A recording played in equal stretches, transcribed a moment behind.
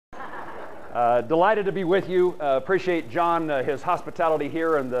Delighted to be with you. Appreciate John, his hospitality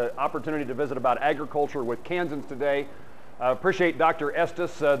here and the opportunity to visit about agriculture with Kansans today. Appreciate Dr.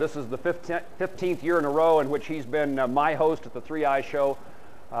 Estes. This is the 15th year in a row in which he's been my host at the 3i Show.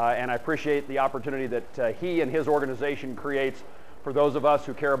 And I appreciate the opportunity that he and his organization creates for those of us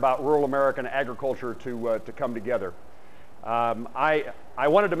who care about rural American agriculture to come together. I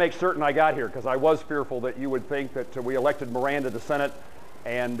wanted to make certain I got here because I was fearful that you would think that we elected Moran to the Senate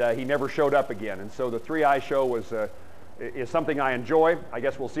and he never showed up again. And so the 3i Show is something I enjoy. I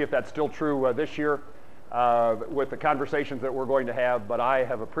guess we'll see if that's still true this year with the conversations that we're going to have. But I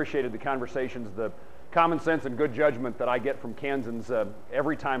have appreciated the conversations, the common sense and good judgment that I get from Kansans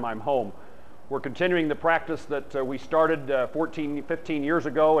every time I'm home. We're continuing the practice that we started 15 years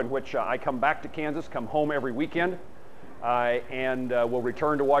ago, in which I come back to Kansas, come home every weekend, and we'll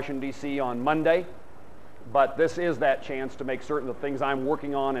return to Washington, D.C. on Monday. But this is that chance to make certain the things I'm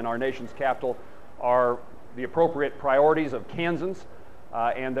working on in our nation's capital are the appropriate priorities of Kansans,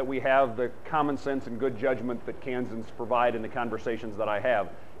 and that we have the common sense and good judgment that Kansans provide in the conversations that I have.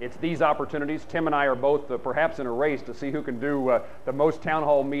 It's these opportunities. Tim and I are both perhaps in a race to see who can do the most town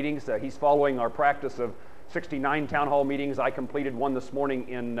hall meetings. He's following our practice of 69 town hall meetings. I completed one this morning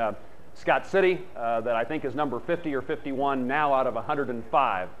in Scott City that I think is number 50 or 51 now out of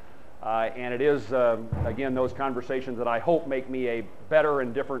 105. And it is, again, those conversations that I hope make me a better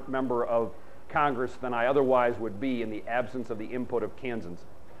and different member of Congress than I otherwise would be in the absence of the input of Kansans.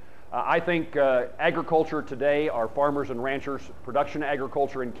 I think agriculture today, our farmers and ranchers, production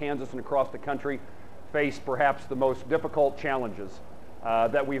agriculture in Kansas and across the country face perhaps the most difficult challenges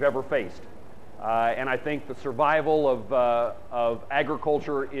that we've ever faced. And I think the survival of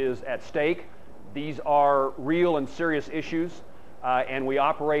agriculture is at stake. These are real and serious issues. And we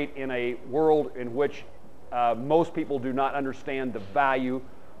operate in a world in which most people do not understand the value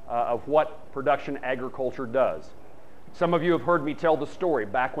of what production agriculture does. Some of you have heard me tell the story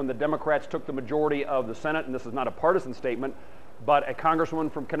back when the Democrats took the majority of the Senate, and this is not a partisan statement, but a congresswoman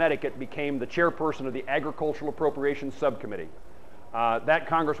from Connecticut became the chairperson of the Agricultural Appropriations Subcommittee. That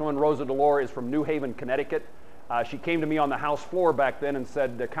Congresswoman, Rosa DeLore, is from New Haven, Connecticut. She came to me on the House floor back then and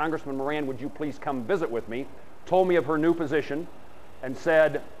said, Congressman Moran, would you please come visit with me? Told me of her new position and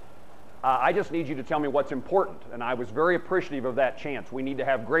said, I just need you to tell me what's important. And I was very appreciative of that chance. We need to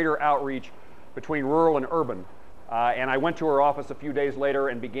have greater outreach between rural and urban. And I went to her office a few days later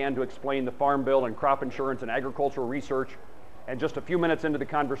and began to explain the Farm Bill and crop insurance and agricultural research. And just a few minutes into the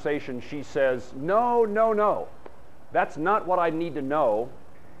conversation, she says, no, that's not what I need to know.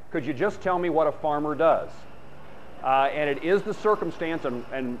 Could you just tell me what a farmer does? And it is the circumstance,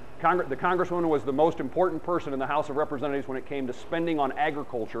 and the Congresswoman was the most important person in the House of Representatives when it came to spending on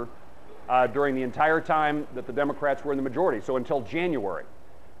agriculture during the entire time that the Democrats were in the majority, so until January.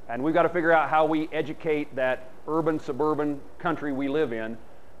 And we've got to figure out how we educate that urban, suburban country we live in,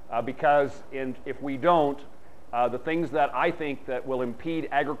 because if we don't, the things that I think that will impede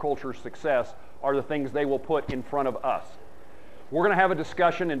agriculture's success are the things they will put in front of us. We're going to have a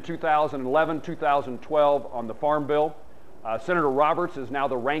discussion in 2011, 2012 on the Farm Bill. Senator Roberts is now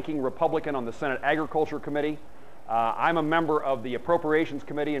the ranking Republican on the Senate Agriculture Committee. I'm a member of the Appropriations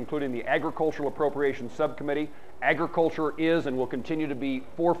Committee, including the Agricultural Appropriations Subcommittee. Agriculture is and will continue to be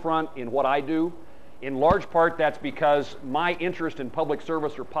forefront in what I do. In large part, that's because my interest in public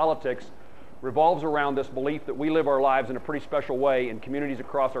service or politics revolves around this belief that we live our lives in a pretty special way in communities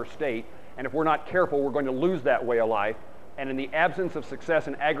across our state. And if we're not careful, we're going to lose that way of life. And in the absence of success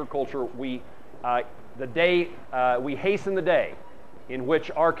in agriculture, we hasten the day in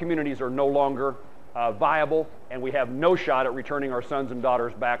which our communities are no longer viable, and we have no shot at returning our sons and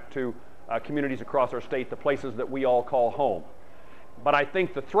daughters back to communities across our state, the places that we all call home. But I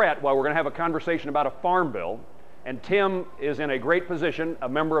think the threat, while we're going to have a conversation about a farm bill, and Tim is in a great position, a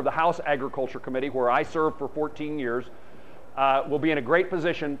member of the House Agriculture Committee, where I served for 14 years, will be in a great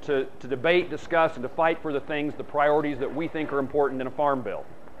position to debate, discuss, and to fight for the things, the priorities that we think are important in a farm bill.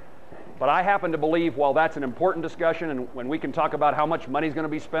 But I happen to believe, while that's an important discussion, and when we can talk about how much money is going to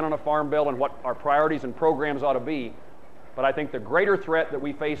be spent on a farm bill and what our priorities and programs ought to be, but I think the greater threat that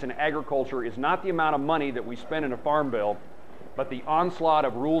we face in agriculture is not the amount of money that we spend in a farm bill, but the onslaught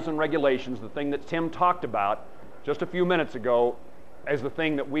of rules and regulations, the thing that Tim talked about just a few minutes ago, as the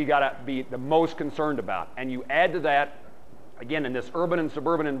thing that we got to be the most concerned about. And you add to that, again, in this urban and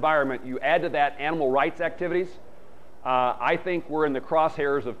suburban environment, you add to that animal rights activities. I think we're in the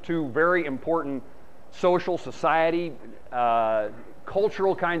crosshairs of two very important social, society,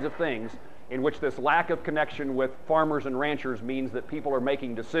 cultural kinds of things in which this lack of connection with farmers and ranchers means that people are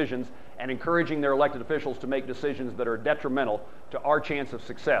making decisions and encouraging their elected officials to make decisions that are detrimental to our chance of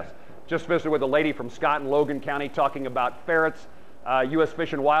success. Just visited with a lady from Scott and Logan County talking about ferrets, U.S.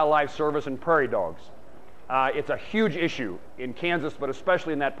 Fish and Wildlife Service, and prairie dogs. It's a huge issue in Kansas, but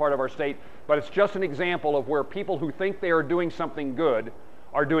especially in that part of our state. But it's just an example of where people who think they are doing something good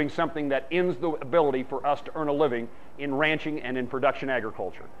are doing something that ends the ability for us to earn a living in ranching and in production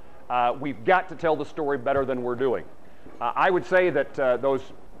agriculture. We've got to tell the story better than we're doing. I would say that those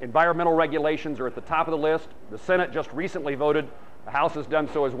environmental regulations are at the top of the list. The Senate just recently voted, the House has done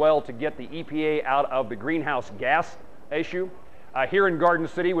so as well, to get the EPA out of the greenhouse gas issue. Here in Garden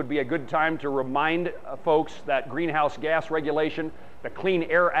City would be a good time to remind folks that greenhouse gas regulation, the Clean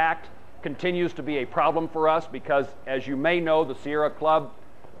Air Act, continues to be a problem for us because, as you may know, the Sierra Club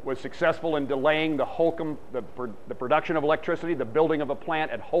was successful in delaying the Holcomb, the production of electricity, the building of a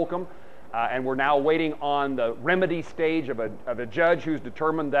plant at Holcomb, and we're now waiting on the remedy stage of a judge who's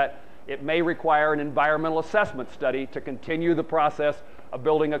determined that it may require an environmental assessment study to continue the process of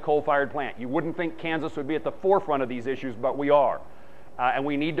building a coal-fired plant. You wouldn't think Kansas would be at the forefront of these issues, but we are. And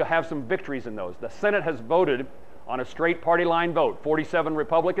we need to have some victories in those. The Senate has voted on a straight party line vote, 47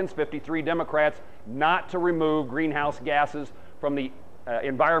 Republicans, 53 Democrats, not to remove greenhouse gases from the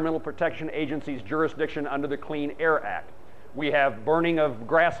Environmental Protection Agency's jurisdiction under the Clean Air Act. We have burning of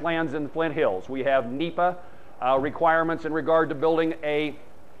grasslands in the Flint Hills. We have NEPA requirements in regard to building a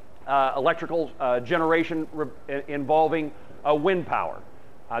electrical generation involving wind power.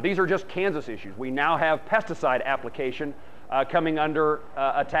 These are just Kansas issues. We now have pesticide application coming under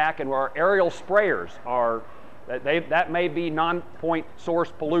attack, and our aerial sprayers are, that may be non-point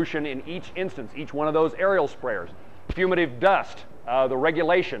source pollution in each instance, each one of those aerial sprayers. Fugitive dust, the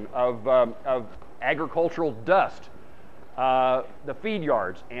regulation of agricultural dust, the feed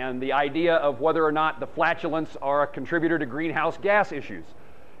yards, and the idea of whether or not the flatulence are a contributor to greenhouse gas issues.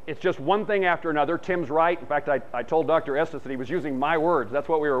 It's just one thing after another. Tim's right. In fact, I told Dr. Estes that he was using my words. That's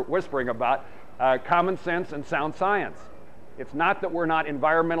what we were whispering about, common sense and sound science. It's not that we're not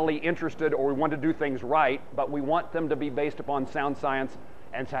environmentally interested or we want to do things right, but we want them to be based upon sound science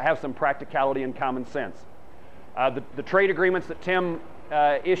and to have some practicality and common sense. The trade agreements that Tim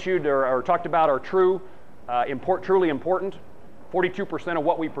issued or talked about are true, truly important. 42% of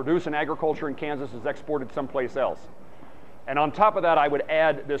what we produce in agriculture in Kansas is exported someplace else. And on top of that, I would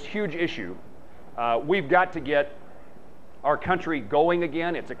add this huge issue. We've got to get our country going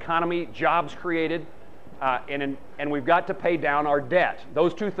again, its economy, jobs created, and we've got to pay down our debt.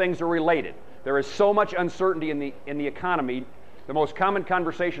 Those two things are related. There is so much uncertainty in the economy. The most common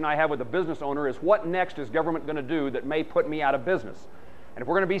conversation I have with a business owner is, what next is government going to do that may put me out of business? And if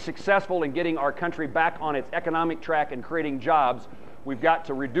we're going to be successful in getting our country back on its economic track and creating jobs, we've got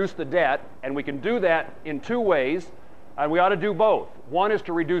to reduce the debt, and we can do that in two ways. And we ought to do both. One is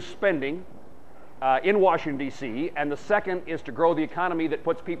to reduce spending in Washington, D.C., and the second is to grow the economy that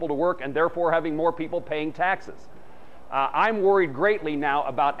puts people to work and therefore having more people paying taxes. I'm worried greatly now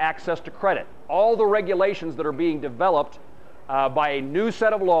about access to credit. All the regulations that are being developed by a new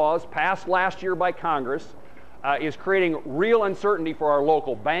set of laws passed last year by Congress is creating real uncertainty for our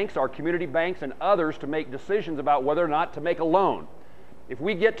local banks, our community banks, and others to make decisions about whether or not to make a loan. If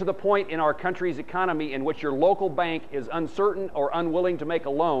we get to the point in our country's economy in which your local bank is uncertain or unwilling to make a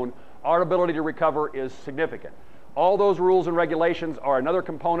loan, our ability to recover is significant. All those rules and regulations are another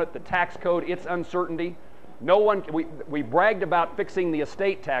component. The tax code, its uncertainty. We bragged about fixing the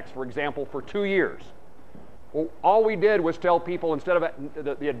estate tax, for example, for 2 years. Well, all we did was tell people, instead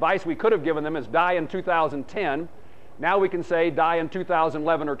of the advice we could have given them is die in 2010. Now we can say die in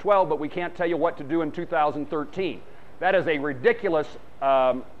 2011 or 12, but we can't tell you what to do in 2013. That is a ridiculous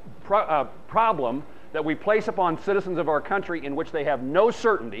problem that we place upon citizens of our country in which they have no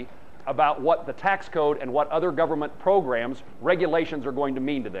certainty about what the tax code and what other government programs, regulations are going to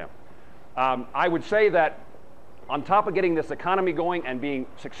mean to them. I would say that on top of getting this economy going and being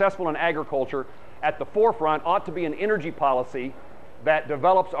successful in agriculture, at the forefront ought to be an energy policy that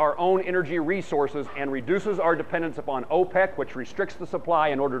develops our own energy resources and reduces our dependence upon OPEC, which restricts the supply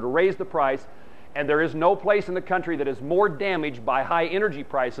in order to raise the price. And there is no place in the country that is more damaged by high energy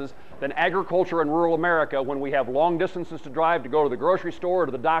prices than agriculture in rural America, when we have long distances to drive to go to the grocery store or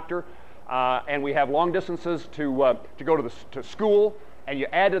to the doctor, and we have long distances to go to school, and you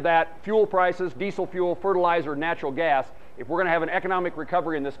add to that fuel prices, diesel fuel, fertilizer, natural gas. If we're going to have an economic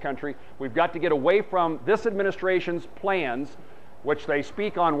recovery in this country, we've got to get away from this administration's plans, which they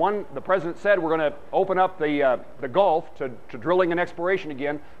speak on. One, the president said we're going to open up the Gulf to drilling and exploration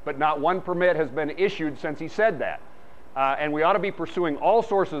again, but not one permit has been issued since he said that. And we ought to be pursuing all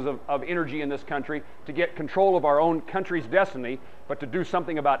sources of energy in this country to get control of our own country's destiny, but to do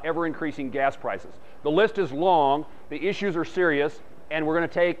something about ever-increasing gas prices. The list is long. The issues are serious. and we're going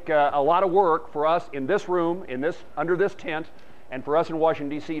to take a lot of work for us in this room, under this tent, and for us in Washington,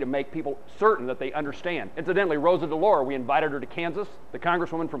 D.C. to make people certain that they understand. Incidentally, Rosa DeLauro, we invited her to Kansas, the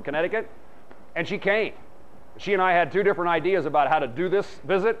congresswoman from Connecticut, and she came. She and I had two different ideas about how to do this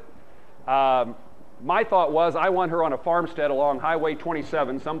visit. My thought was I want her on a farmstead along Highway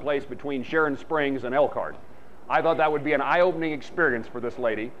 27, someplace between Sharon Springs and Elkhart. I thought that would be an eye-opening experience for this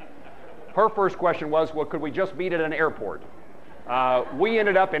lady. Her first question was, well, could we just meet at an airport? We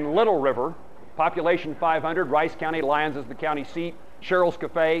ended up in Little River, population 500, Rice County, Lyons is the county seat, Cheryl's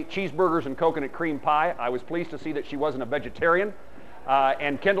Cafe, cheeseburgers and coconut cream pie. I was pleased to see that she wasn't a vegetarian.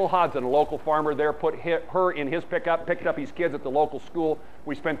 And Kendall Hodson, a local farmer there, put her in his pickup, picked up his kids at the local school.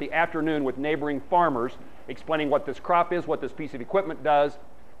 We spent the afternoon with neighboring farmers explaining what this crop is, what this piece of equipment does.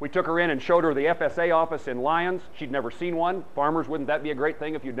 We took her in and showed her the FSA office in Lyons. She'd never seen one. Farmers, wouldn't that be a great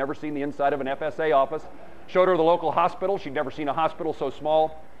thing if you'd never seen the inside of an FSA office? Showed her the local hospital. She'd never seen a hospital so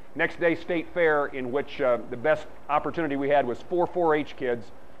small. Next day, state fair, in which the best opportunity we had was 4-H kids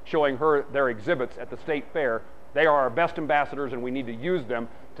showing her their exhibits at the state fair. They are our best ambassadors, and we need to use them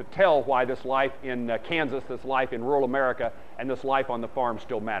to tell why this life in Kansas, this life in rural America, and this life on the farm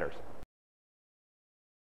still matters.